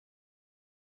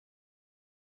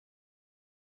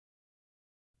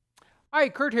Hi,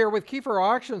 Kurt here with Kiefer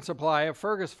Auction Supply of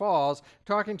Fergus Falls,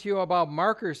 talking to you about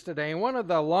markers today. One of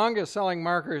the longest selling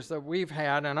markers that we've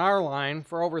had in our line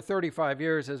for over 35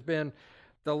 years has been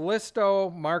the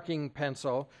Listo Marking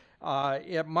Pencil.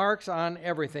 It marks on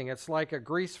everything. It's like a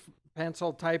grease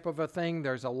pencil type of a thing.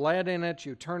 There's a lead in it.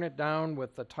 You turn it down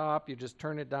with the top. You just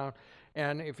turn it down.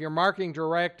 And if you're marking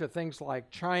direct to things like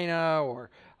china or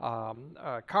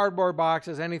cardboard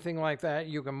boxes, anything like that,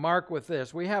 you can mark with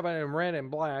this. We have it in red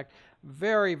and black.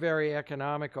 Very, very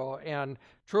economical. And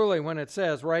truly, when it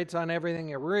says writes on everything,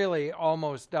 it really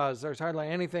almost does. There's hardly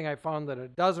anything I found that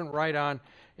it doesn't write on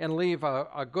and leave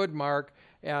a good mark.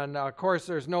 And of course,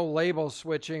 there's no label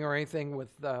switching or anything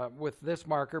with this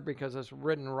marker because it's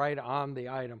written right on the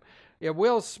item. It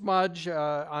will smudge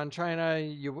on china.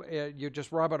 You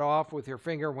just rub it off with your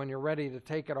finger when you're ready to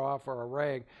take it off, or a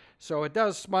rag. So it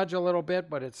does smudge a little bit,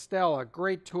 but it's still a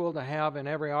great tool to have in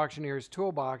every auctioneer's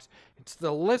toolbox. It's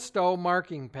the Listo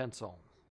Marking Pencil.